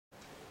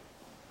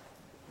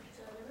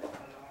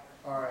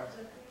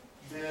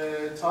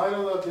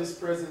title of this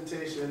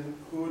presentation,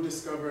 Who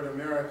Discovered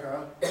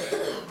America,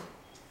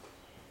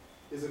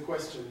 is a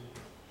question.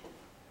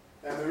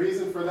 And the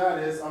reason for that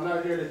is I'm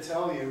not here to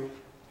tell you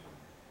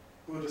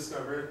who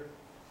discovered.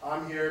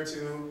 I'm here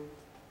to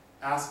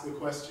ask the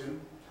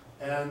question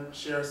and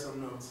share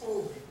some notes.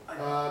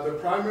 The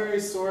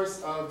primary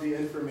source of the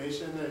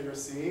information that you're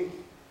seeing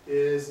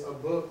is a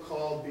book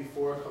called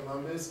Before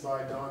Columbus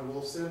by Don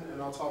Wolfson,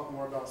 and I'll talk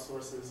more about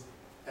sources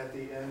at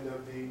the end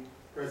of the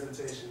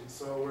presentation.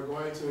 So we're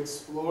going to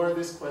explore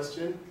this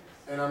question,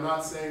 and I'm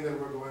not saying that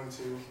we're going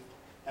to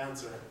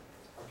answer it,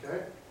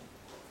 okay?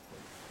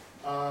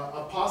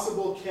 A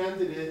possible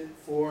candidate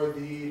for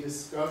the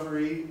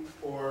discovery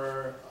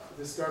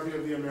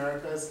of the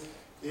Americas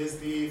is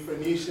the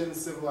Phoenician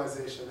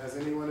civilization. Has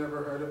anyone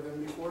ever heard of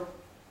them before?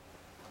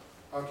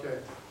 Okay,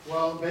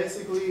 well,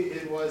 basically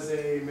it was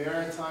a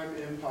maritime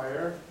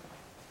empire,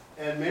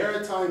 and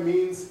maritime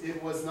means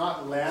it was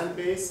not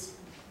land-based,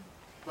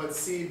 but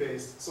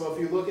sea-based. So if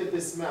you look at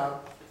this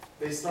map,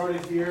 they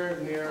started here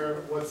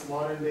near what's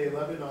modern-day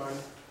Lebanon,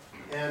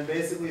 and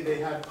basically they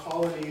had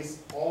colonies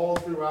all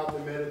throughout the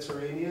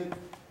Mediterranean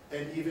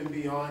and even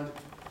beyond,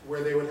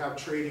 where they would have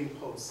trading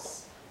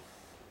posts,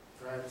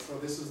 right?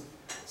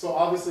 So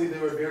obviously they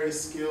were very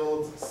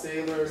skilled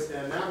sailors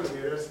and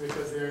navigators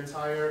because their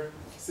entire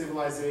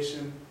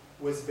civilization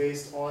was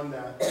based on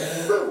that.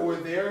 For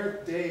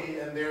their day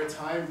and their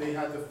time, they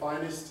had the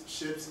finest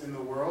ships in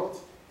the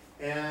world,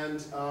 and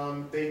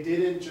they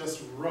didn't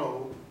just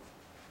row,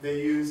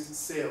 they used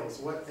sails.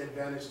 What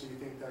advantage do you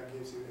think that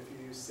gives you if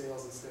you use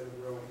sails instead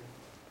of rowing?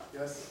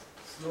 Yes?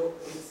 Slow,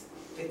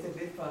 it's a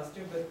bit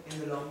faster, but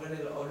in the long run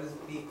it'll always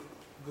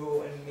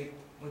go and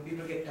when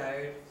people get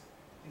tired,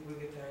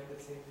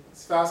 let's say.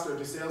 It's faster.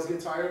 Do sails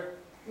get tired?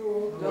 No.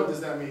 What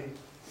does that mean?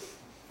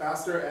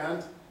 Faster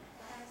and?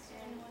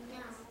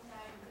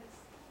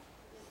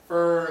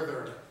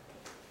 Further.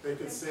 They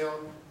could sail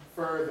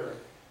further.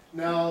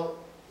 Now,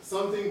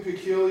 something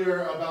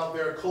peculiar about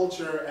their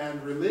culture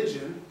and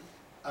religion,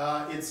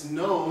 it's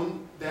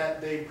known that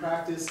they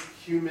practiced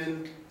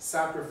human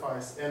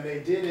sacrifice, and they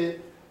did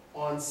it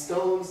on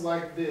stones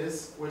like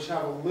this, which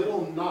have a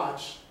little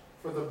notch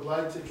for the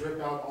blood to drip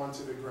out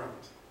onto the ground.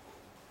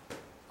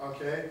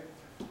 Okay?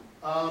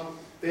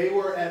 They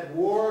were at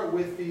war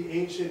with the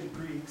ancient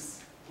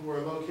Greeks, who were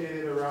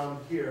located around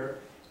here,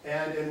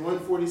 and in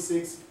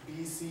 146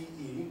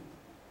 BCE,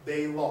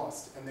 they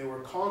lost, and they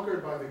were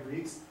conquered by the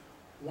Greeks.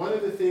 One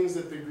of the things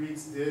that the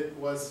Greeks did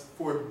was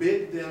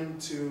forbid them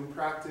to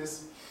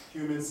practice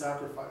human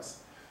sacrifice.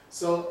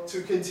 So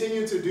to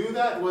continue to do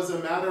that was a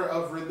matter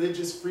of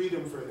religious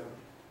freedom for them.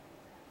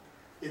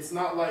 It's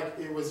not like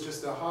it was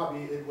just a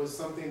hobby, it was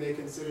something they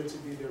considered to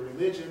be their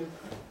religion,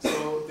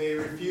 so they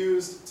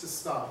refused to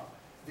stop.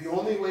 The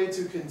only way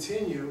to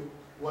continue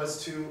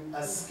was to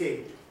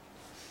escape.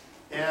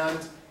 And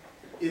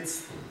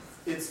it's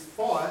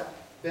thought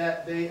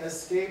that they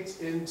escaped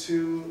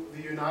into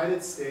the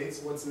United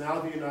States, what's now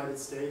the United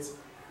States.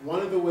 One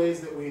of the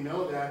ways that we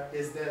know that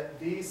is that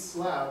these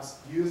slabs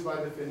used by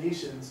the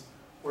Phoenicians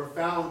were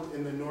found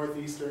in the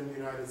northeastern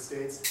United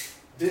States.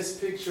 This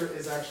picture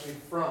is actually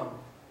from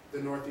the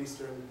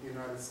northeastern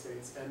United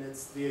States, and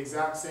it's the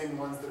exact same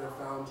ones that are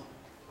found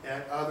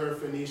at other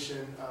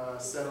Phoenician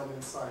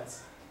settlement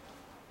sites.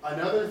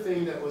 Another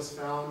thing that was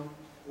found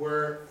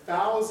were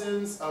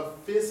thousands of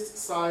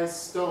fist-sized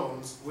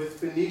stones with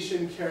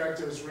Phoenician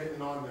characters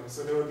written on them.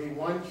 So there would be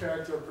one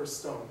character per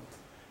stone.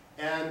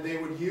 And they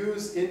would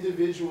use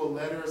individual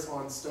letters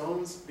on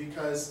stones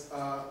because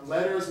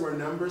letters were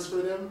numbers for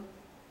them.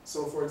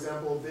 So for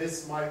example,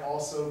 this might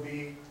also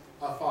be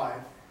a 5.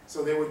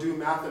 So they would do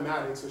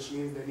mathematics, which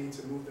means they need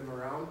to move them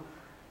around,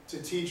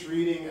 to teach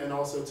reading and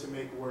also to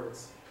make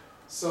words.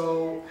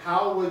 So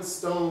how would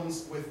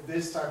stones with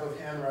this type of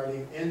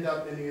handwriting end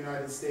up in the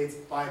United States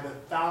by the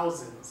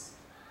thousands?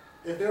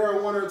 If there are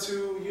one or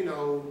two,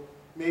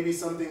 maybe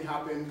something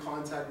happened,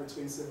 contact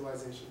between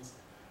civilizations.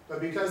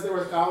 But because there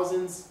were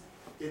thousands,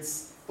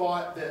 it's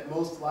thought that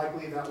most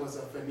likely that was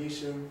a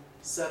Phoenician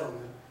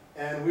settlement.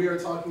 And we are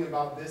talking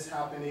about this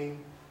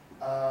happening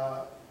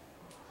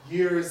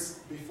years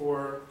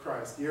before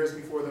Christ, years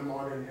before the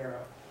modern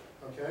era,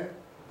 okay?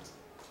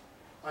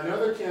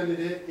 Another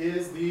candidate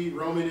is the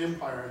Roman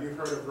Empire. You've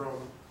heard of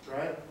Rome,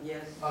 right?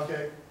 Yes.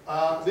 Okay.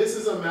 This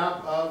is a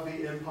map of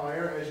the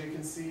empire. As you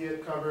can see,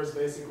 it covers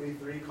basically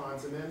 3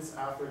 continents,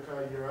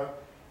 Africa,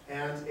 Europe,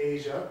 and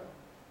Asia.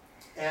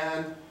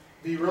 And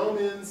the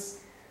Romans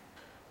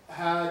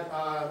had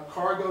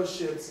cargo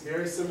ships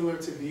very similar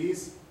to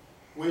these,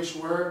 which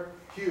were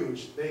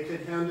huge. They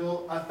could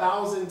handle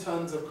 1,000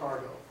 tons of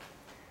cargo,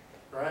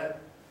 right?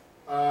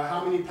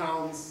 How many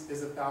pounds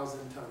is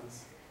 1,000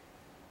 tons?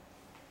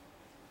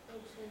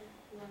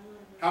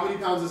 How many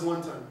pounds is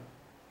 1 ton?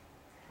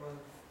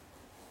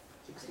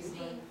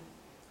 16.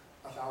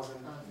 1,000.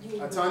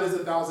 A ton is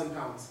 1,000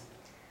 pounds.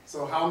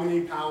 So how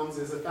many pounds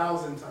is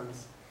 1,000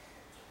 tons?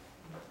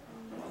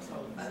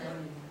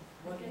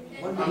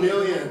 1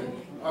 million.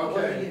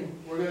 Okay.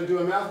 We're going to do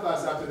a math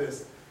class after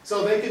this.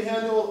 So they can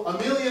handle 1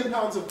 million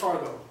pounds of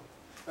cargo.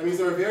 That means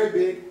they were very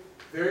big,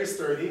 very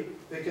sturdy.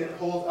 They could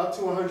hold up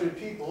to 100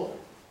 people.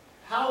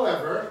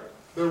 However,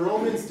 the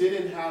Romans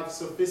didn't have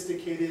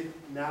sophisticated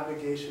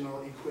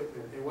navigational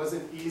equipment. It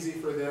wasn't easy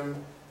for them.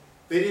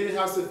 They didn't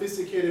have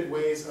sophisticated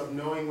ways of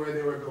knowing where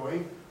they were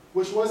going,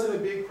 which wasn't a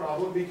big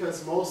problem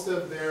because most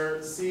of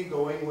their sea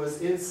going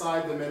was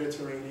inside the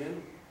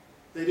Mediterranean.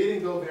 They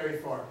didn't go very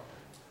far.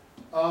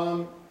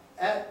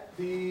 At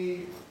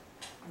the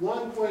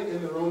one point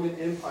in the Roman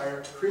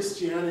Empire,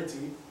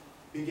 Christianity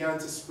began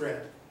to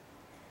spread.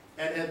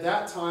 And at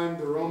that time,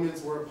 the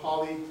Romans were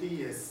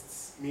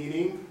polytheists,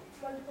 meaning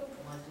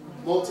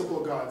multiple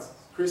gods.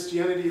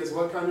 Christianity is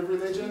what kind of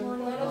religion?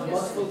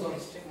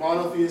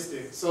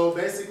 Monotheistic. So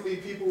basically,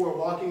 people were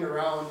walking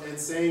around and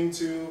saying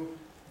to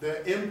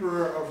the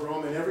emperor of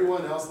Rome and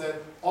everyone else that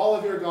all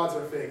of your gods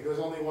are fake. There's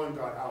only one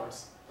God,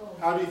 ours.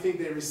 How do you think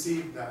they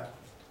received that?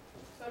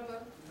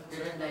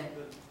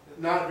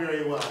 Not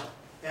very well.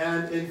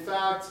 And in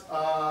fact,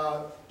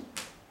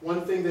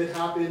 one thing that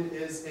happened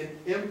is an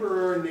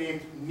emperor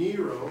named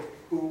Nero,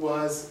 who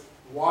was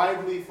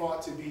widely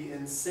thought to be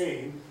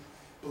insane,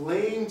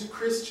 blamed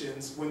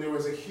Christians when there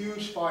was a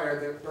huge fire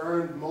that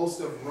burned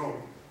most of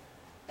Rome.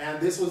 And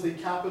this was the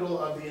capital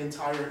of the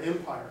entire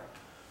empire.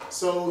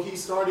 So he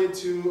started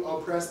to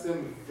oppress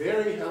them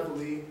very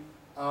heavily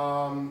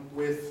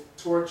with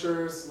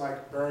tortures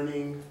like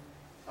burning,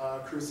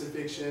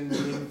 crucifixion,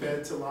 being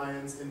fed to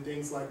lions, and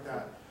things like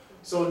that.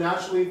 So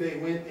naturally they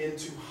went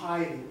into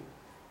hiding,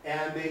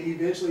 and they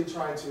eventually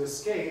tried to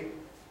escape,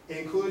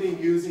 including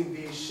using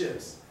these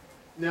ships.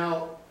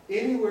 Now,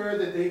 anywhere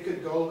that they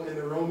could go in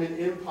the Roman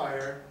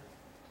Empire,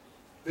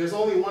 there's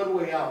only one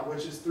way out,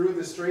 which is through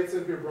the Straits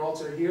of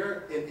Gibraltar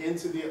here and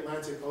into the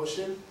Atlantic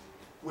Ocean,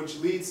 which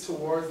leads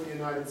towards the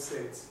United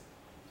States.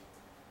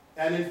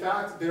 And in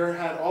fact, there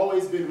had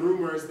always been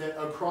rumors that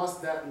across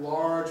that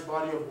large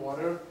body of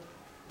water,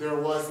 there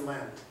was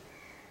land.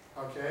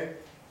 Okay?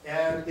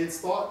 And it's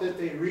thought that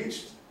they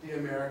reached the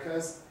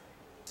Americas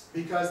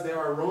because there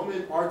are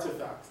Roman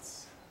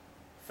artifacts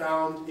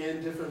found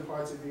in different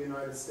parts of the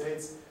United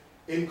States,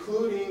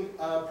 including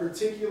a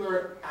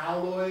particular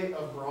alloy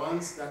of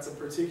bronze, that's a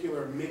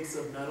particular mix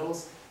of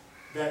metals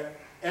that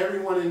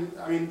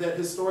that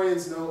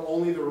historians know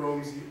only the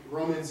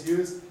Romans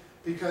used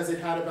because it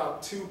had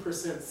about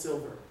 2%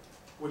 silver,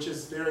 which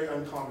is very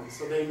uncommon.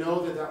 So they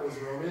know that that was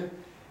Roman.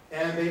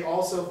 And they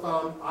also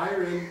found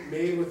iron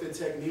made with a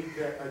technique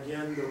that,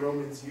 again, the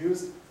Romans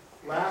used.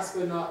 Last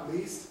but not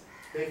least,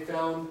 they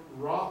found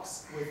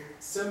rocks with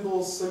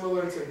symbols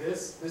similar to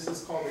this. This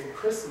is called a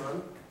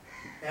chrismon.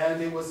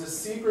 And it was a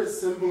secret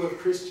symbol of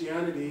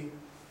Christianity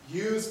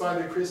used by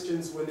the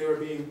Christians when they were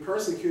being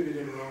persecuted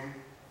in Rome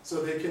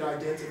so they could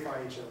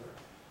identify each other.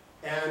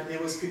 And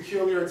it was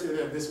peculiar to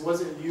them. This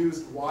wasn't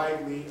used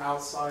widely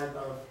outside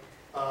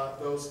of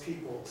those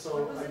people.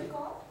 So, what was it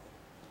called?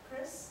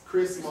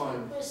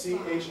 Chrismon,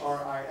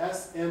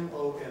 C-H-R-I-S-M-O-N.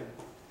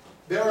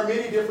 There are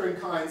many different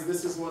kinds.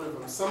 This is one of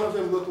them. Some of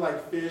them look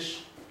like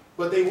fish,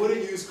 but they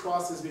wouldn't use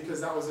crosses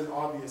because that was an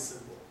obvious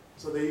symbol.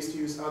 So they used to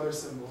use other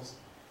symbols.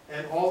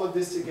 And all of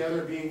this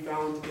together being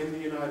found in the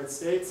United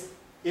States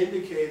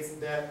indicates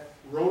that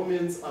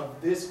Romans of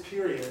this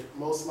period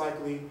most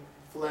likely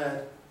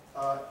fled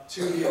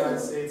to the United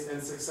States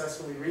and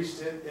successfully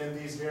reached it in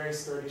these very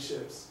sturdy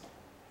ships.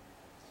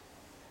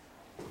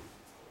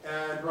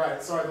 And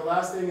the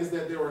last thing is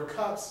that there were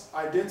cups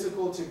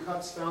identical to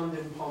cups found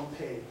in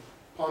Pompeii.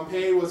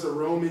 Pompeii was a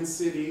Roman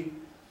city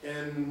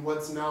in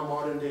what's now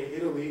modern day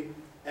Italy,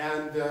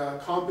 and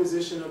the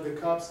composition of the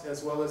cups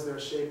as well as their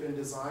shape and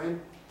design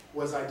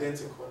was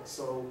identical.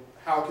 So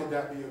how could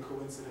that be a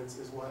coincidence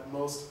is what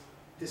most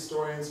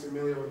historians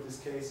familiar with this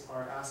case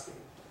are asking.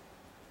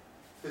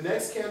 The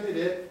next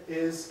candidate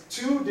is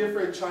two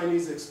different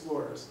Chinese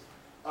explorers.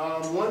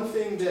 One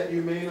thing that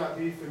you may not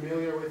be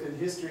familiar with in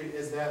history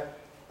is that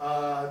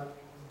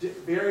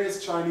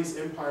various Chinese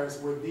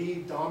empires were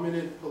the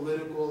dominant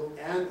political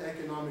and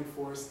economic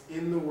force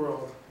in the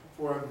world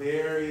for a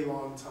very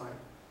long time,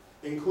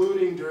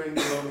 including during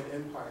the Roman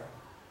Empire.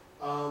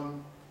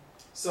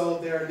 So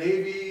their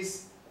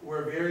navies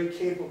were very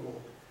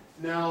capable.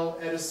 Now,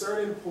 at a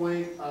certain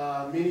point,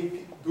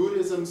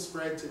 Buddhism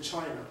spread to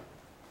China.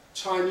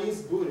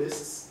 Chinese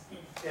Buddhists,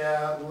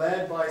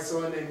 led by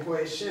someone named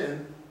Hui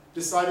Xin,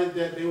 decided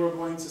that they were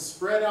going to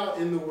spread out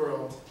in the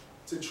world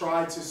to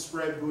try to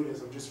spread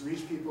Buddhism, just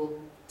reach people,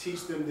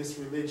 teach them this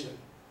religion.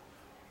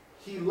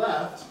 He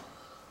left,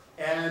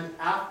 and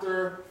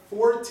after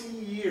 40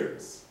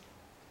 years,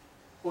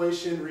 Hui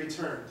Xin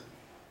returned.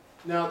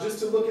 Now, just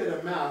to look at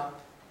a map,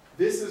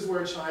 this is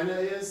where China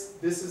is,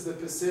 this is the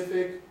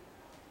Pacific,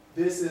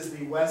 this is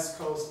the west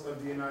coast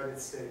of the United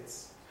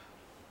States.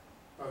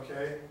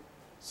 Okay?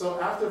 So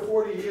after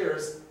 40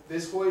 years,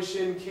 this Hui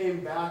Xin came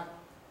back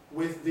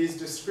with these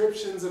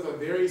descriptions of a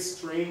very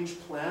strange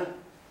plant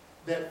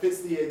that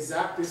fits the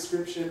exact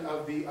description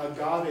of the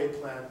agave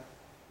plant,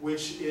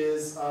 which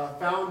is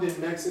found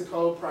in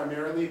Mexico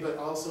primarily, but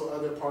also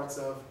other parts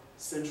of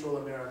Central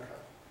America.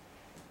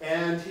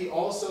 And he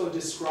also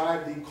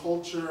described the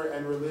culture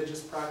and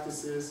religious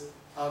practices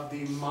of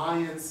the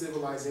Mayan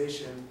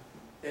civilization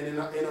and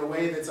in a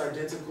way that's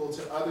identical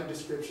to other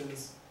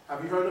descriptions.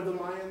 Have you heard of the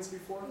Mayans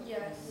before?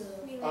 Yes.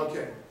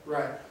 Okay,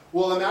 right.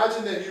 Well,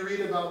 imagine that you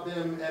read about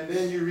them and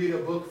then you read a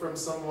book from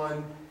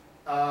someone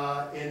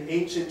in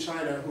ancient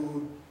China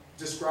who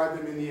described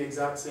them in the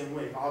exact same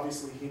way.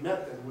 Obviously, he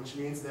met them, which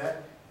means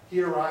that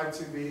he arrived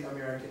to the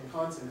American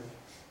continent.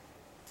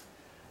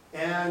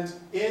 And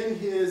in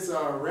his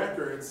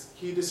records,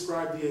 he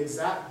described the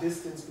exact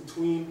distance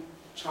between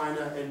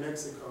China and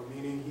Mexico,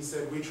 meaning he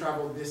said, we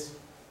traveled this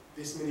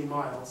many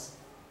miles.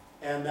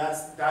 And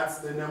that's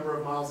the number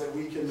of miles that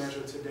we can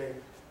measure today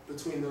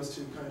between those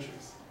two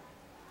countries.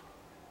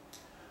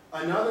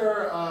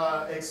 Another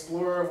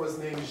explorer was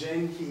named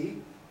Zheng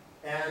He,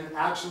 and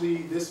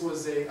actually this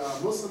was a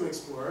Muslim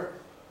explorer,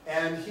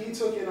 and he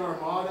took an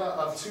armada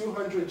of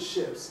 200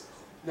 ships.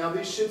 Now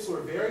these ships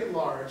were very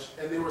large,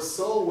 and they were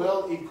so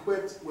well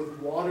equipped with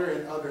water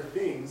and other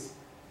things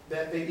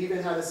that they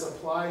even had a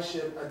supply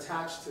ship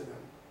attached to them,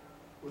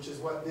 which is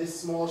what this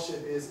small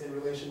ship is in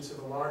relation to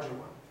the larger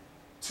one.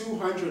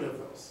 200 of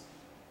those,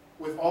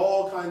 with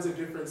all kinds of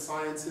different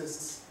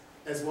scientists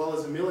as well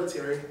as the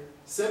military,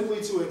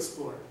 simply to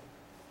explore.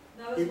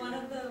 That was one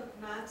of the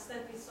maps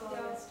that we saw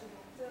yesterday.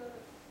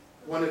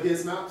 One of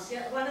his maps?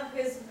 Yeah, one of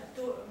his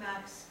two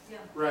maps, yeah,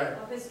 Right.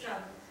 of his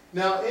travel.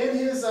 Now, in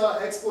his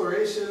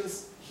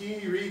explorations,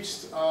 he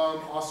reached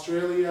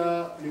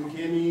Australia, New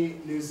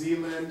Guinea, New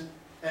Zealand,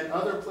 and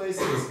other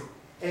places,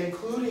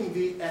 including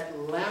the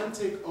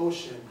Atlantic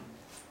Ocean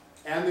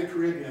and the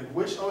Caribbean.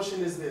 Which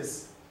ocean is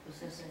this?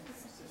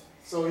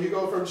 So you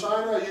go from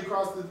China, you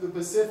cross the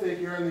Pacific,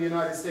 you're in the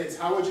United States.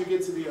 How would you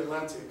get to the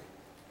Atlantic?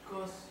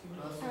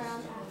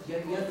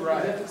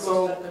 Right.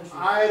 So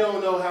I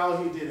don't know how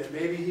he did it.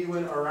 Maybe he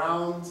went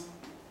around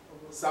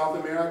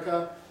South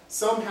America.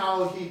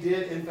 Somehow he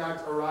did, in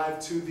fact, arrive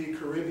to the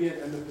Caribbean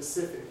and the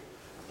Pacific.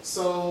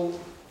 So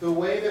the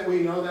way that we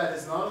know that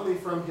is not only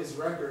from his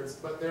records,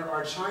 but there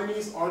are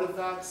Chinese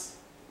artifacts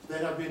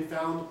that have been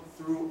found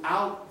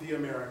throughout the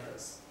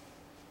Americas.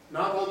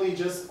 Not only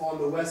just on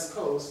the West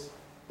Coast,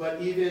 but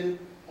even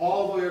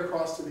all the way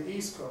across to the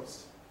East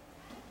Coast.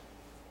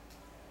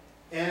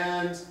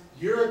 And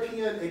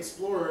European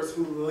explorers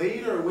who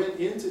later went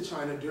into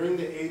China during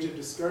the Age of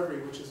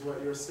Discovery, which is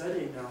what you're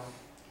studying now,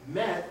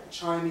 met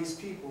Chinese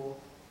people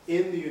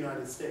in the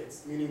United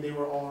States, meaning they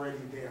were already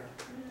there.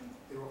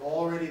 They were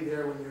already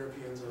there when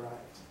Europeans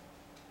arrived.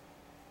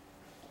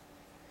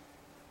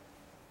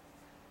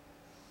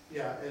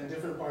 Yeah, in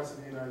different parts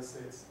of the United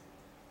States.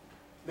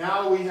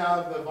 Now we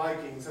have the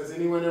Vikings. Has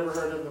anyone ever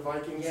heard of the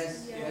Vikings?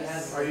 Yes.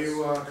 Yes. Are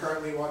you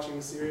currently watching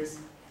the series?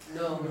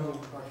 No.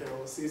 Okay,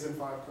 well, season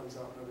 5 comes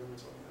out November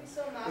 29th. We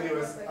saw a map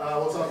Anyways,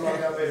 about we'll talk about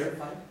that later.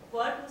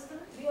 What was that?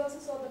 Vikings. We also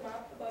saw the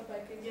map about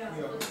Vikings. Yeah.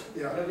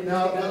 Yeah.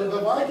 Now,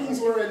 the Vikings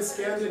were in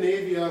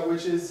Scandinavia,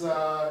 which is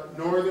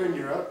northern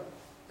Europe,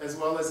 as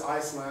well as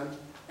Iceland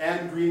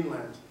and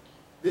Greenland.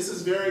 This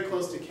is very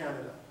close to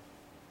Canada,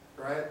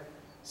 right?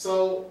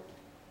 So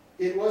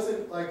it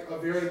wasn't like a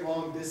very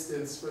long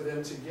distance for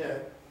them to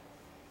get.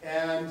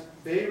 And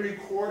they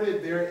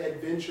recorded their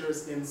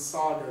adventures in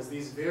sagas,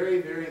 these very,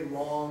 very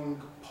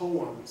long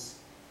poems.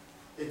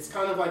 It's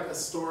kind of like a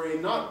story.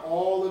 Not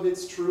all of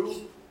it's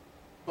true,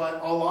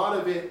 but a lot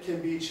of it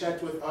can be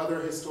checked with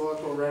other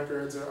historical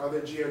records or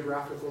other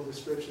geographical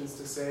descriptions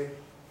to say,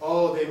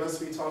 oh, they must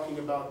be talking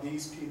about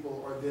these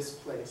people or this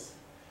place.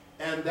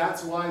 And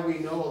that's why we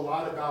know a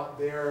lot about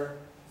their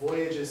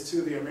voyages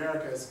to the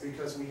Americas,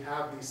 because we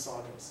have these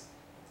sagas.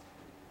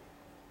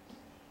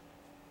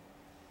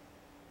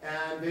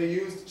 And they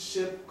used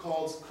ship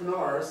called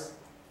cunars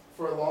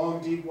for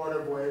long, deep water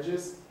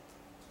voyages.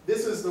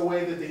 This is the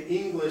way that the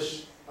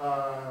English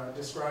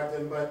described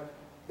them, but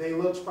they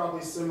looked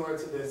probably similar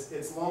to this.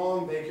 It's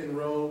long, they can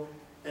row,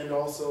 and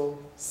also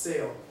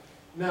sail.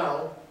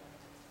 Now,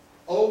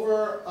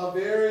 over a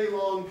very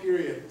long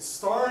period,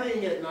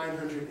 starting at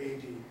 900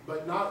 AD,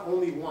 but not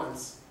only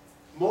once,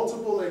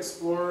 multiple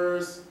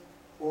explorers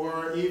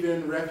or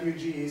even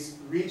refugees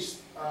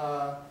reached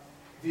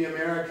the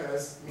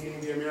Americas, meaning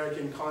the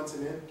American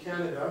continent,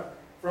 Canada,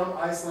 from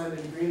Iceland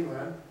and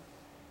Greenland.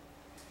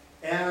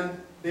 And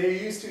they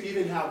used to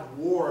even have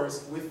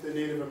wars with the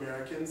Native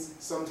Americans.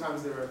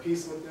 Sometimes they were at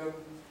peace with them.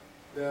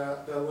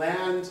 The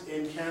land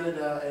in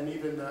Canada and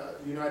even the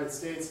United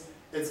States,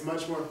 it's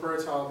much more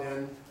fertile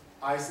than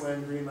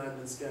Iceland, Greenland,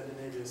 and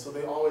Scandinavia. So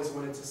they always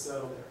wanted to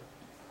settle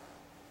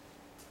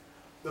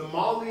there. The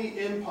Mali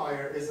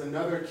Empire is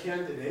another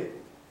candidate.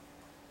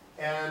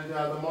 And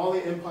the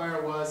Mali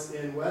Empire was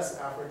in West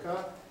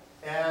Africa.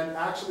 And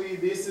actually,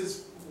 this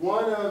is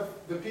one of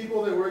the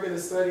people that we're going to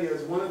study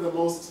as one of the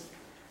most,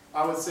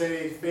 I would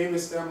say,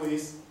 famous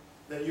families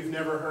that you've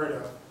never heard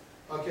of.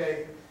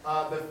 Okay,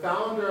 the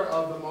founder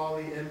of the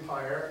Mali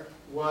Empire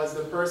was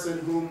the person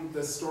whom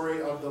the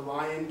story of the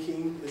Lion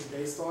King is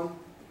based on. I'm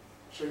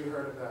sure you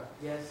heard of that.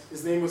 Yes.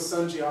 His name was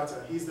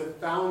Sundiata. He's the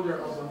founder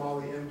of the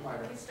Mali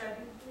Empire. We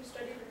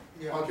studied it.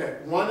 Yeah. Okay,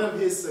 one of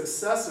his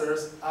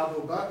successors,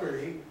 Abu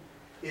Bakr,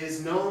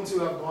 is known to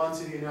have gone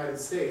to the United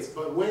States.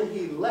 But when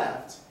he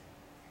left,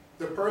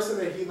 the person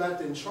that he left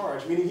in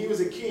charge, meaning he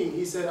was a king,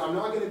 he said, I'm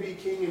not going to be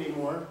king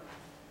anymore.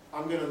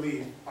 I'm going to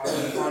leave. I want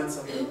to find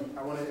something.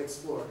 I want to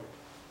explore.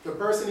 The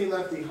person he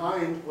left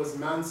behind was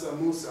Mansa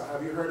Musa.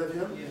 Have you heard of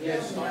him?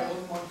 Yes.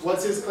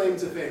 What's his claim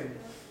to fame?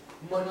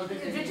 The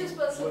richest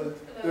person.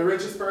 The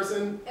richest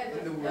person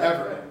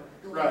ever.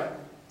 Right.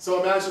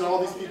 So imagine all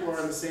these people are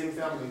in the same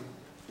family.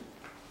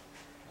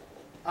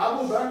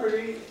 Abu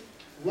Bakr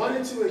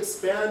wanted to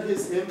expand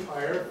his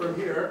empire from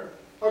here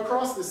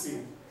across the sea.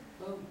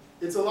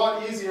 It's a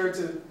lot easier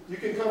you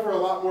can cover a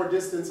lot more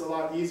distance a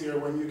lot easier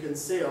when you can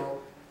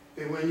sail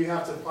than when you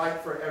have to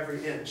fight for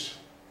every inch.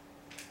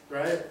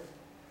 Right?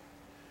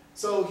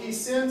 So he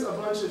sent a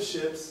bunch of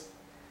ships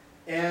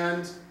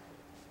and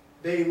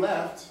they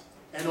left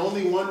and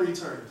only one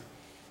returned.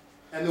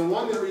 And the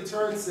one that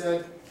returned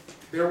said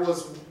there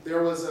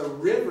was a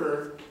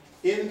river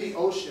in the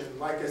ocean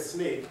like a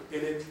snake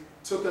and it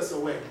took us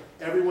away.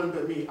 Everyone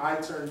but me, I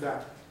turned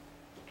back.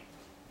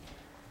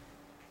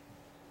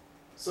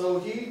 So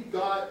he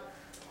got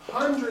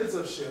hundreds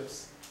of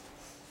ships.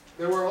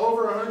 They were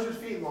over 100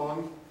 feet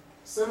long,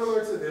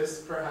 similar to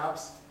this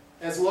perhaps,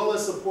 as well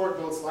as support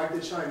boats like the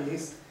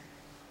Chinese.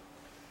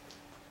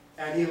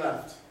 And he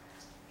left.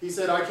 He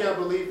said, I can't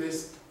believe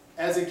this.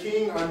 As a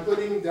king, I'm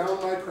putting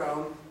down my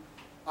crown.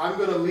 I'm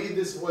going to lead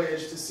this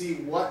voyage to see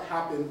what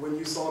happened when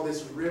you saw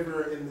this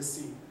river in the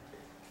sea.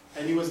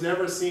 And he was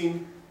never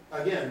seen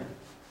again.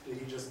 Did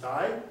he just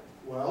die?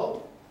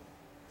 Well,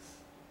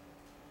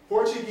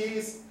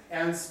 Portuguese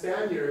and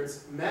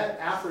Spaniards met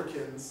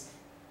Africans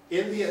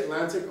in the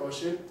Atlantic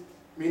Ocean,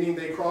 meaning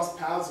they crossed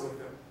paths with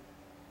them.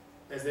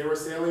 As they were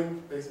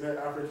sailing, they met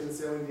Africans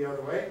sailing the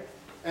other way.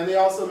 And they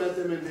also met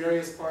them in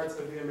various parts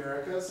of the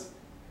Americas.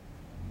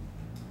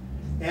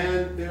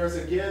 And there's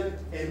again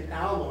an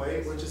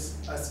alloy, which is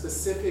a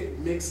specific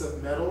mix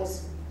of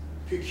metals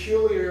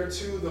peculiar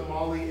to the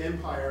Mali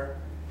Empire,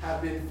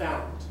 have been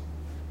found.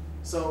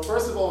 So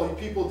first of all,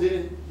 people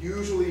didn't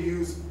usually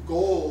use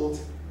gold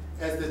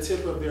as the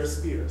tip of their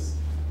spears.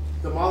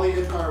 The Mali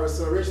Empire was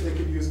so rich they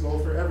could use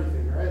gold for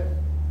everything, right?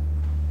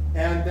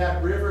 And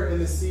that river in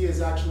the sea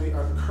is actually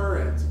a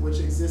current which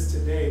exists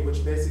today,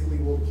 which basically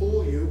will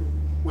pull you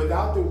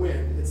without the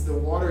wind. It's the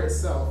water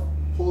itself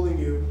pulling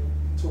you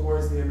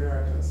towards the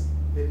Americas.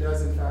 It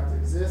does in fact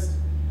exist.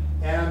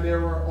 And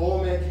there were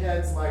Olmec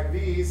heads like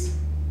these,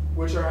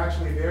 which are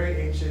actually very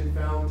ancient,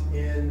 found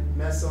in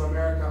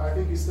Mesoamerica. I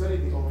think you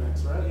studied the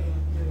Olmecs, right?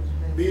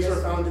 These were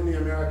found in the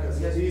Americas.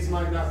 Yes. These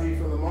might not be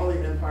from the Mali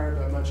Empire,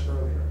 but much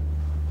earlier.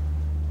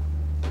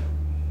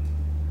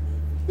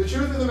 The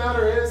truth of the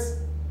matter is,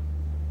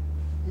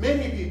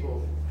 many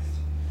people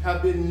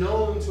have been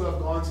known to have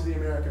gone to the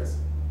Americas.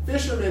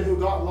 Fishermen who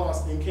got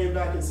lost and came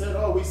back and said,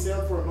 oh, we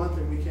sailed for a month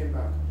and we came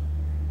back.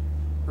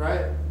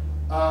 Right?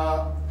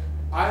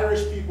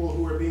 Irish people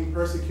who were being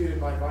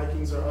persecuted by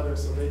Vikings or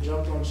others, so they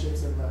jumped on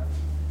ships and left.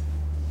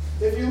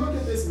 If you look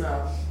at this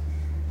map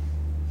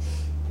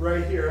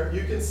right here,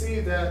 you can see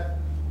that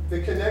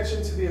the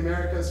connection to the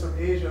Americas from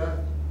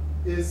Asia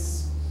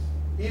is,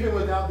 even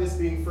without this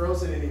being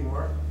frozen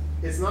anymore,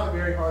 it's not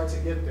very hard to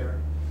get there.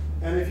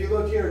 And if you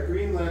look here,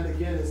 Greenland,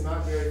 again, is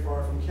not very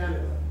far from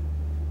Canada.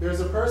 There's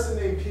a person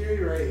named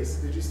Pierre Reyes.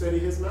 Did you study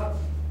his map?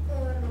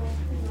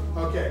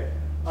 No. Okay.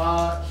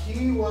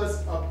 He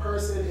was a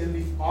person in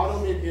the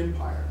Ottoman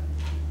Empire.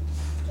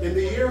 In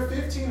the year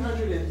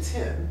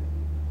 1510,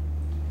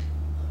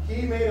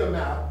 he made a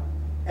map,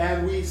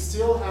 and we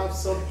still have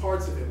some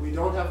parts of it. We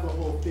don't have the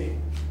whole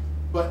thing.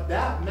 But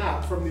that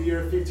map from the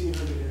year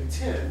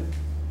 1510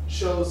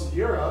 shows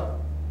Europe,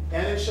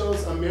 and it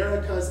shows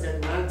America's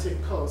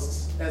Atlantic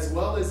coasts, as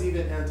well as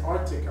even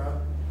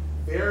Antarctica,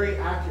 very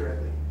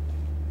accurately.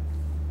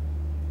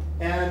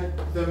 And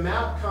the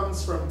map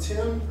comes from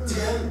 10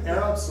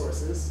 Arab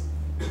sources,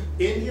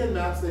 Indian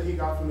maps that he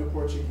got from the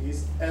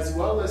Portuguese, as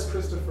well as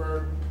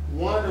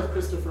one of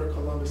Christopher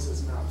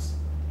Columbus's maps.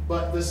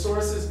 But the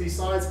sources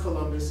besides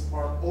Columbus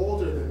are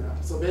older than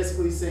that. So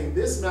basically saying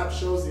this map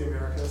shows the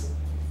Americas,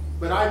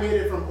 but I made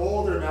it from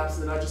older maps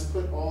and I just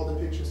put all the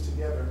pictures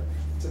together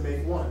to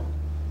make one.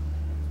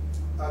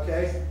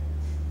 Okay?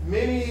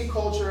 Many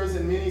cultures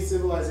and many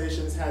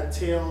civilizations had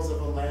tales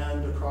of a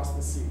land across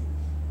the sea.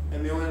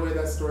 And the only way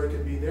that story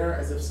could be there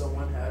is if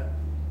someone had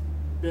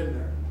been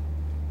there.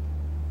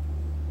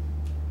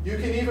 You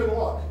can even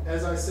walk.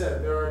 As I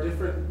said, there are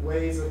different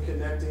ways of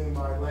connecting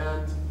by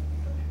land.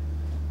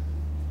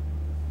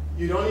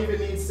 You don't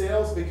even need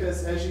sails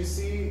because, as you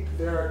see,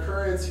 there are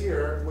currents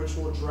here which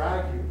will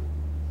drag you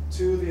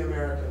to the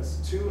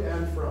Americas, to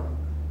and from.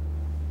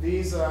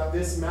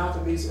 This map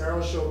and these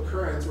arrows show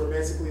currents where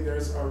basically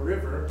there's a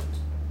river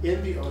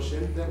in the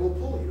ocean that will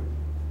pull you.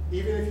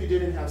 Even if you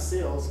didn't have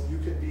sails,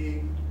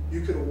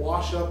 you could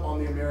wash up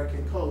on the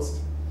American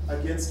coast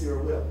against your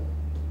will.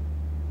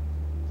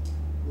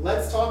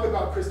 Let's talk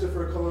about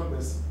Christopher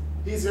Columbus.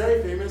 He's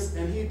very famous,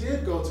 and he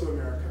did go to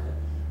America.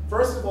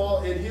 First of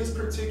all, in his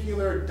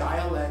particular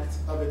dialect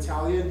of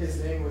Italian,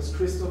 his name was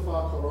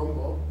Cristoforo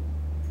Colombo.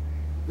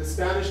 The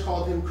Spanish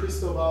called him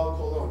Cristobal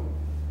Colon.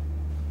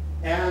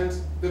 And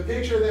the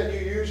picture that you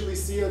usually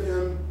see of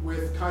him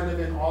with kind of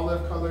an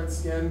olive-colored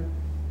skin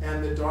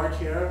and the dark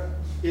hair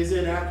is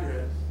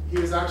inaccurate. He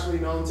is actually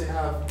known to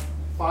have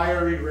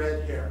fiery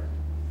red hair.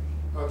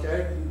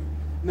 Okay?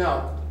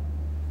 Now,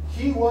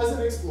 he was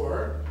an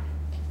explorer,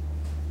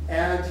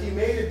 and he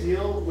made a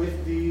deal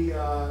with the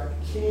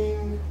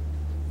king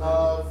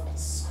of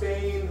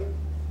Spain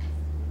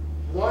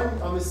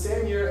on the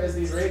same year as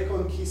the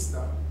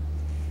Reconquista.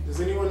 Does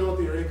anyone know what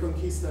the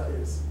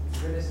Reconquista is?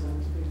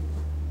 Renaissance period.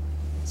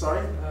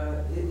 Sorry?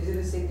 Is it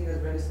the same thing as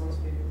Renaissance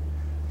period?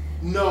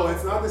 No,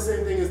 it's not the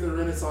same thing as the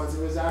Renaissance.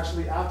 It was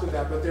actually after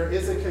that, but there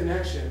is a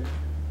connection.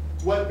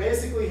 What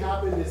basically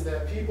happened is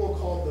that people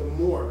called the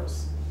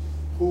Moors,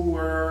 who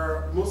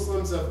were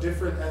Muslims of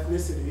different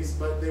ethnicities,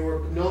 but they were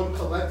known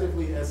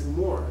collectively as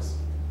Moors,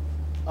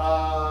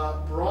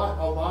 brought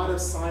a lot of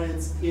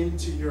science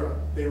into Europe.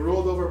 They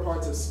ruled over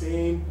parts of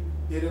Spain,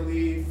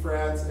 Italy,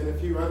 France, and a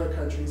few other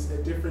countries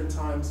at different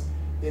times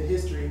in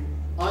history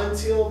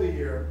until the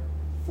year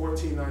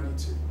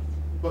 1492.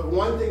 But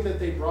one thing that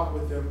they brought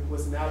with them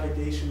was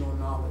navigational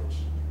knowledge.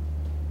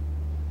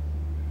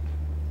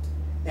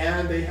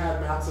 And they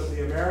had maps of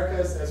the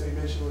Americas, as we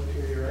mentioned with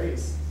Pierre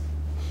Race.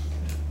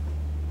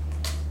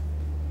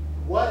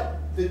 What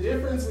the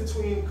difference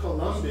between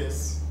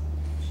Columbus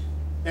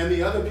and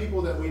the other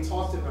people that we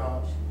talked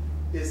about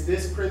is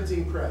this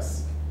printing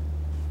press.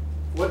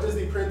 What does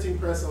the printing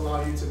press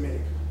allow you to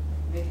make?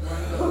 Make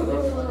one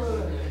document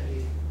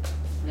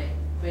like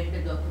print the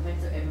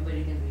document so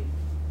everybody can read.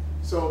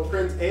 So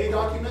print a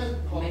document,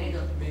 Many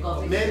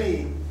copies.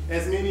 many,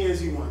 as many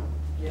as you want.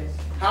 Yes.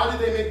 How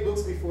did they make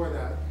books before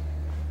that?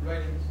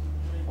 Writings.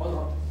 All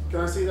of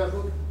Can I see that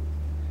book?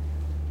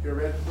 Your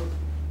red book?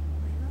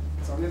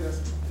 It's on your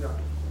desk. Yeah.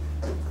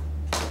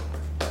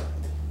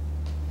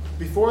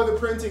 Before the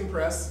printing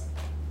press,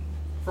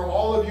 for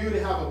all of you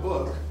to have a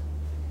book,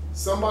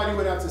 somebody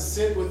would have to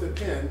sit with a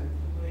pen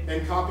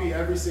and copy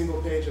every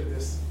single page of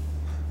this.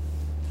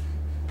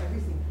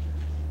 everything.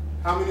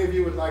 How many of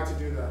you would like to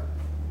do that?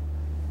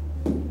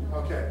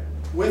 Okay.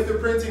 With the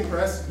printing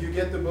press, you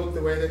get the book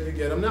the way that you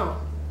get them now,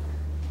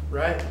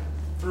 right?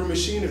 Through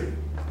machinery.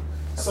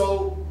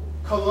 So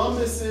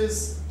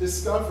Columbus's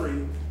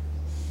discovery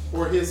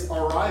or his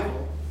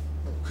arrival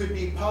could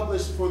be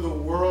published for the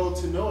world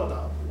to know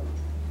about.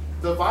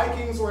 The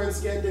Vikings were in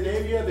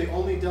Scandinavia, they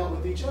only dealt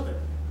with each other.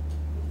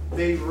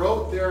 They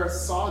wrote their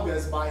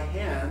sagas by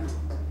hand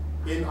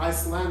in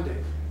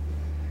Icelandic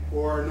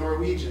or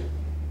Norwegian.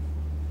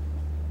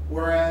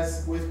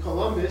 Whereas with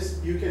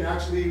Columbus, you can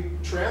actually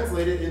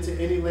translate it into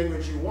any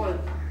language you want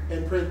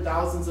and print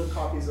thousands of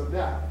copies of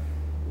that.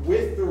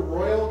 With the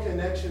royal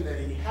connection that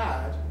he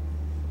had,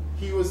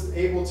 he was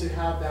able to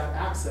have that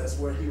access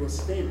where he was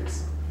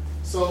famous.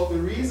 So the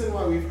reason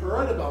why we've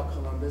heard about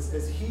Columbus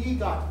is he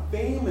got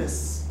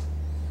famous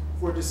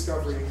for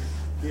discovering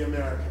the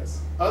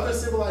Americas. Other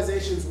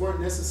civilizations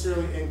weren't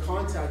necessarily in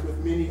contact with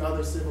many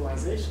other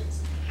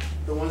civilizations,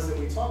 the ones that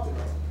we talked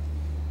about.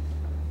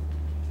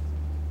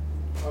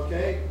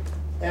 Okay?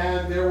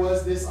 And there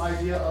was this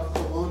idea of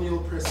colonial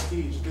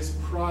prestige, this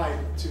pride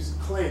to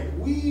claim,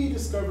 we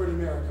discovered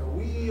America,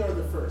 we are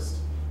the first.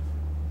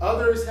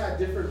 Others had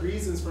different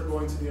reasons for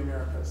going to the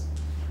Americas.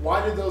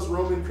 Why did those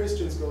Roman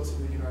Christians go to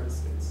the United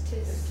States?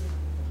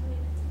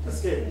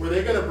 Escape. Were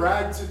they going to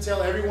brag to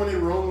tell everyone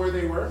in Rome where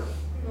they were?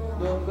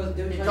 No, because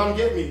they were trying Come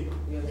get me.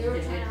 Yeah, They were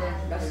trying to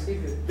that's a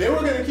secret. They were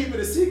going to keep it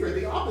a secret,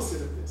 the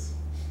opposite of this,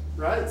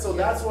 right? So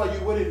that's why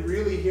you wouldn't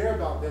really hear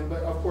about them,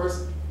 but of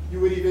course, you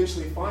would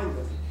eventually find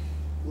them.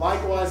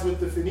 Likewise with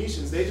the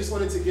Phoenicians, they just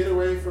wanted to get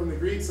away from the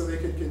Greeks so they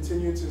could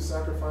continue to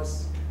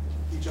sacrifice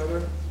each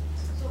other.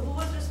 So who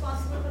was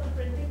responsible for the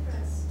printing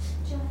press?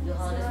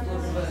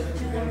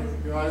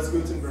 Johannes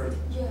Gutenberg.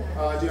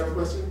 Yeah. Do you have a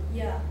question?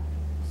 Yeah.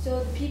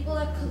 So the people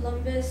that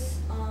Columbus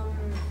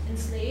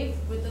enslaved,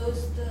 were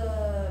those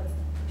the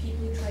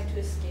people who tried to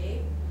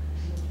escape?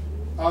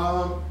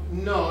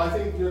 No, I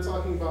think you're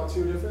talking about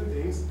two different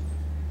things.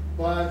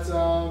 But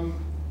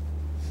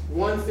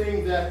one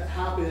thing that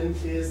happened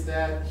is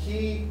that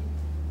he,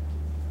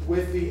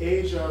 with the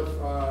age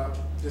of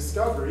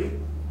discovery,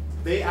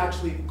 they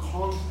actually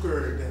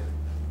conquered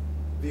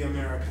the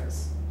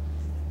Americas.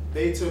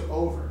 They took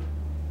over.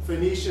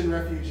 Phoenician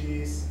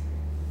refugees,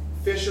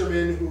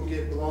 fishermen who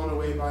get blown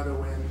away by the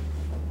wind,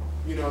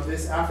 you know,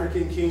 this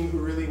African king who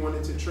really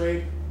wanted to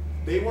trade,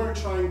 they weren't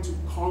trying to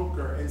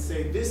conquer and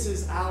say, this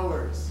is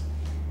ours.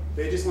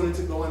 They just wanted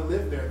to go and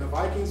live there. The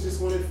Vikings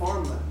just wanted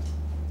farmland,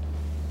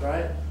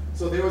 right?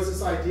 So there was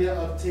this idea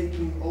of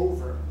taking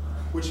over,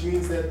 which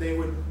means that they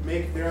would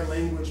make their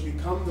language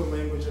become the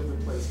language of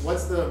the place.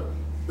 What's the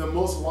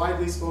most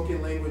widely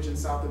spoken language in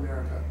South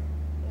America?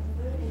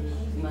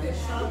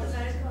 South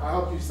America. I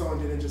hope someone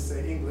didn't just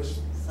say English.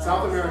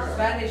 South America.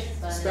 Spanish.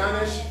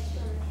 Spanish,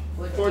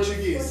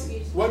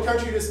 Portuguese. What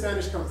country does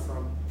Spanish come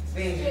from?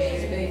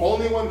 Spain.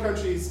 Only one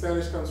country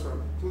Spanish comes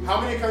from.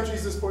 How many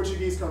countries does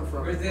Portuguese come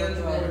from? Brazil.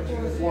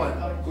 One.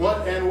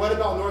 What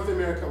about North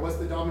America? What's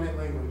the dominant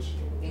language?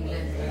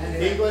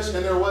 England. English,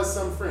 and there was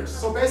some French.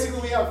 So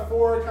basically we have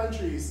 4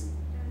 countries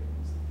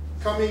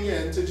coming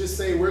in to just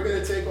say we're going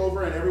to take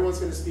over and everyone's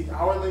going to speak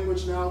our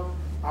language now,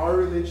 our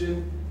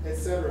religion,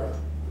 etc.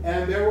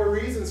 And there were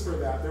reasons for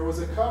that. There was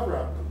a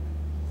cover-up.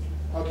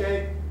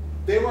 Okay?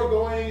 They were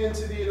going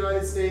into the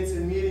United States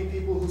and meeting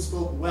people who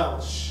spoke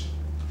Welsh.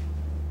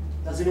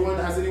 Has anyone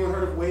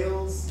heard of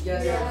Wales?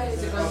 Yes.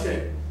 Yes.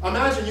 Okay.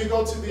 Imagine you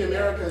go to the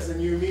Americas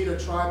and you meet a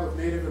tribe of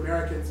Native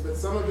Americans, but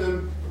some of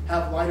them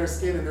have lighter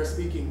skin and they're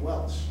speaking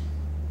Welsh,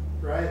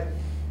 right?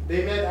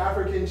 They met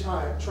African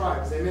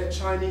tribes. They met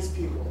Chinese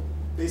people.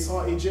 They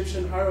saw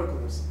Egyptian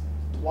hieroglyphs.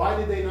 Why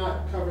did they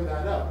not cover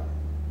that up?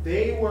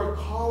 They were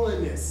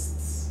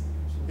colonists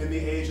in the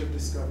age of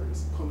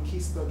discoveries,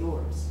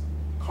 conquistadors,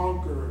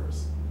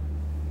 conquerors.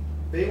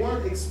 They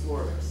weren't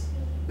explorers.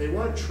 They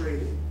weren't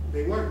trading.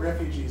 They weren't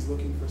refugees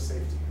looking for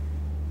safety.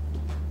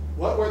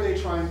 What were they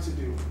trying to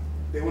do?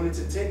 They wanted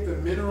to take the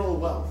mineral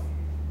wealth,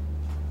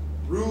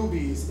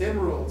 rubies,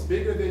 emeralds,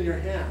 bigger than your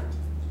hand,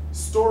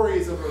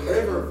 stories of a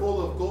river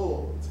full of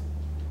gold,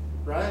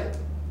 right?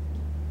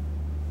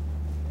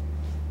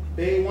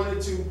 They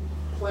wanted to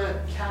plant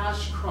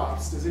cash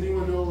crops. Does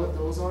anyone know what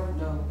those are?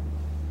 No.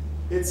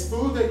 It's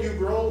food that you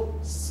grow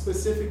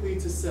specifically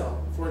to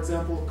sell. For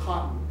example,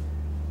 cotton,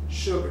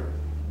 sugar.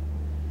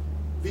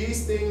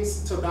 These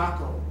things,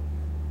 tobacco,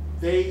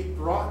 they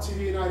brought to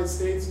the United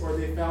States or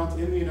they found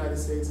in the United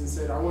States and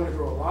said, I want to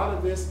grow a lot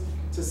of this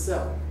to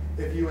sell.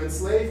 If you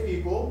enslave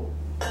people,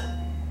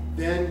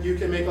 then you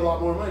can make a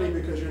lot more money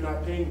because you're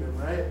not paying them,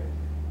 right?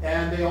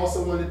 And they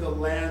also wanted the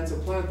land to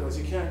plant those.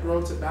 You can't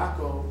grow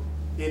tobacco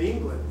in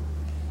England,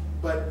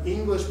 but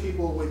English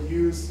people would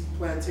use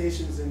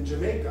plantations in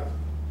Jamaica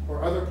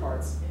or other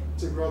parts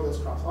to grow those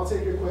crops. I'll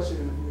take your question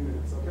in a few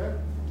minutes, okay?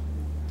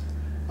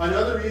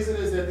 Another reason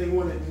is that they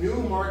wanted new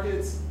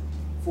markets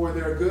for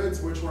their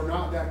goods which were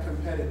not that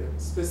competitive,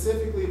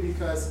 specifically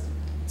because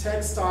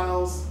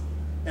textiles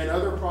and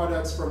other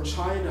products from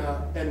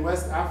China and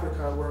West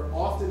Africa were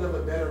often of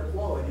a better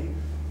quality,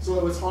 so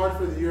it was hard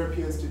for the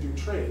Europeans to do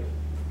trade.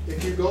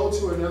 If you go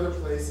to another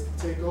place,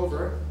 take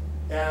over,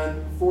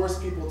 and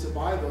force people to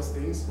buy those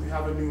things, we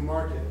have a new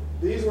market.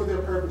 These were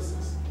their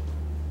purposes.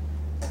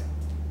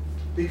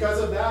 Because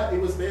of that, it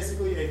was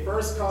basically a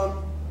first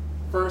come,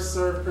 first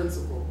served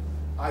principle.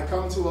 I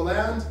come to a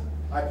land,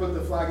 I put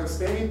the flag of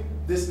Spain,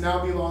 this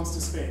now belongs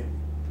to Spain.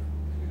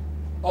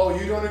 Oh,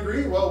 you don't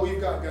agree? Well,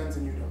 we've got guns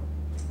and you don't.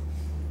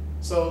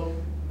 So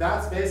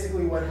that's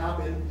basically what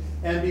happened.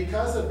 And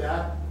because of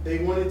that, they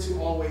wanted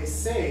to always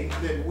say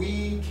that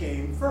we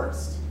came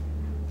first.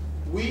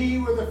 We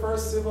were the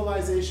first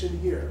civilization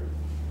here.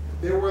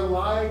 There were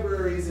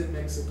libraries in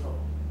Mexico.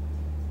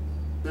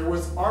 There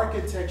was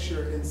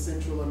architecture in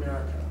Central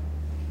America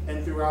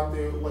and throughout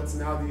what's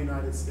now the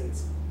United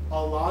States.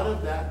 A lot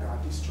of that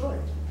got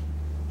destroyed.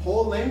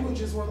 Whole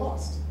languages were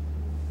lost.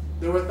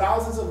 There were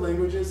thousands of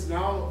languages.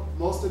 Now,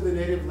 most of the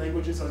native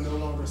languages are no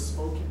longer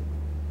spoken.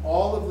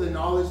 All of the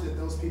knowledge that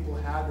those people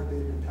had that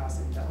they've been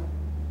passing down.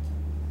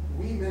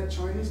 We met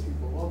Chinese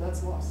people. Well,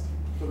 that's lost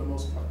for the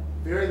most part.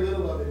 Very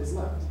little of it is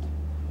left.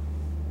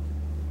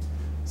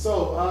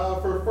 So,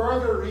 for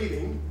further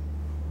reading,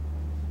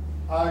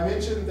 I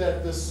mentioned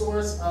that the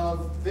source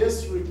of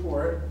this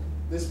report,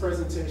 this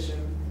presentation,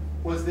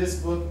 was this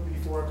book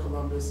before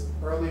Columbus,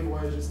 Early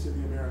Voyages to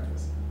the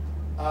Americas.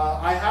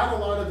 I had a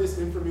lot of this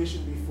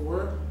information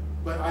before,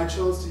 but I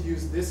chose to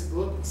use this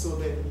book so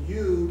that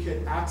you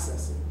can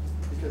access it,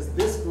 because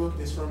this book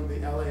is from the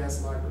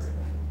LAS library.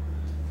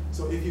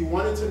 So if you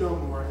wanted to know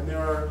more, and there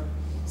are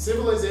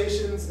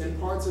civilizations and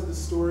parts of the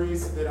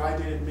stories that I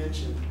didn't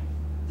mention,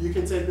 you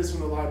can take this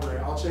from the library.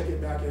 I'll check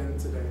it back in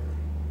today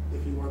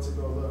if you want to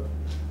go look.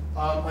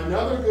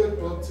 Another good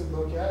book to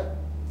look at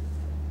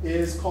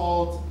is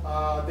called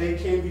They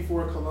Came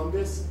Before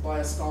Columbus by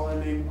a scholar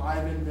named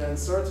Ivan van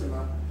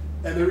Sertima.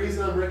 And the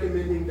reason I'm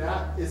recommending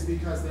that is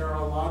because there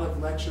are a lot of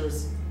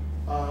lectures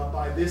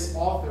by this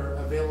author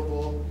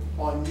available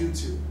on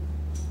YouTube.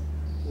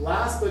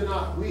 Last but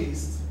not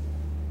least,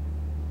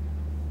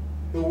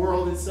 the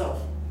world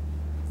itself.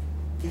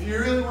 If you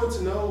really want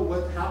to know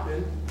what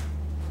happened,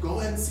 go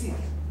and see.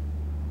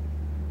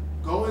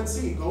 Go and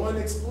see, go and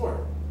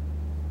explore.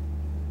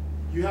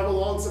 You have a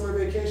long summer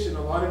vacation.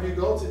 A lot of you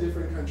go to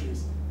different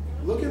countries.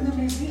 Look in the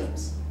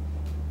museums.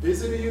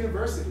 Visit a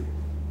university.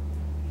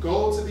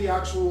 Go to the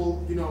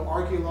actual,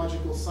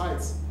 archaeological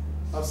sites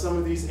of some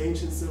of these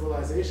ancient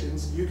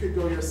civilizations. You could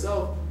go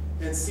yourself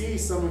and see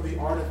some of the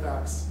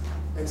artifacts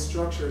and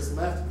structures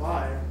left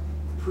by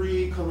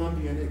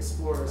pre-Columbian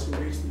explorers who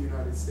reached the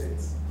United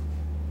States.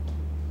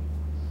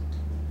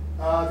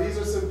 These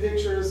are some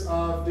pictures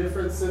of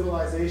different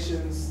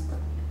civilizations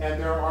and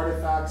their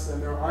artifacts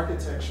and their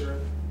architecture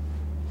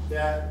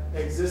that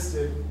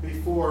existed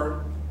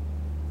before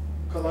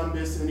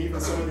Columbus and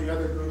even some of the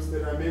other groups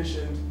that I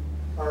mentioned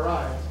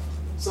arrived.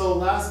 So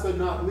last but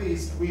not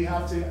least, we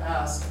have to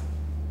ask,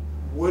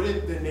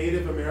 wouldn't the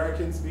Native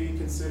Americans be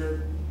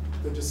considered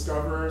the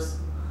discoverers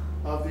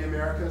of the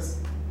Americas?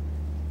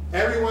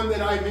 Everyone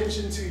that I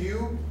mentioned to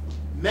you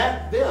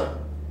met them.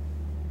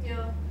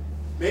 Yeah.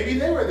 Maybe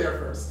they were there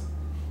first.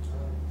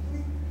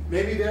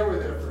 Maybe they were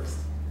there first.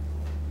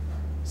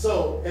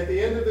 So, at the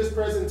end of this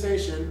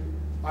presentation,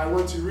 I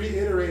want to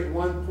reiterate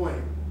one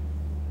point.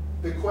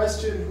 The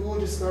question, who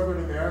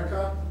discovered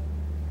America,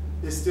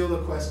 is still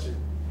a question.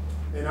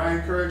 And I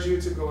encourage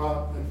you to go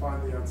out and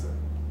find the answer.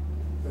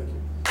 Thank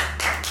you.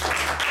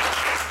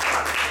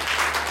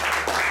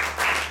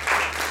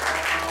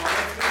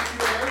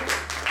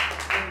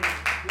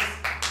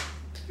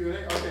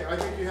 Q&A? Okay, I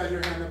think you had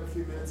your hand up a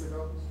few minutes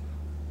ago.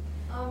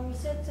 You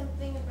said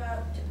something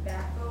about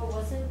tobacco.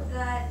 Wasn't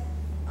that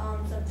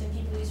something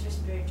people use for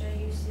spiritual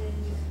uses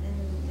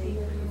and they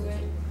grew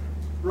it?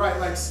 Right,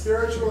 like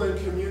spiritual and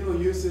communal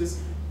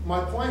uses.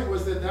 My point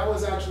was that that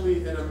was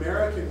actually an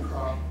American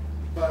crop,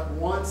 but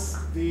once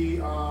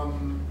the,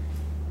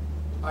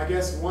 I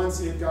guess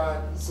once it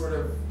got sort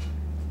of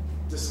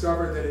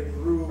discovered that it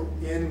grew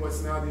in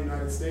what's now the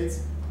United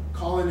States,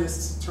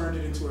 colonists turned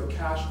it into a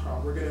cash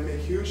crop. We're going to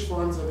make huge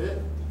farms of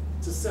it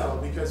to sell,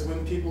 because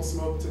when people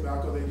smoke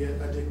tobacco, they get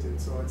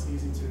addicted, so it's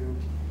easy to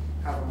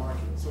have a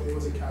market. So it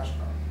was a cash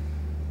crop.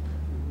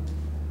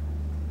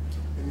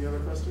 Any other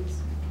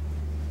questions?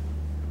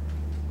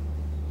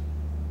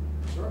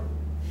 Sure.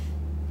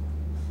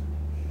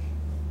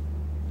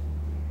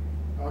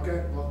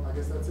 Okay, well, I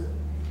guess that's it.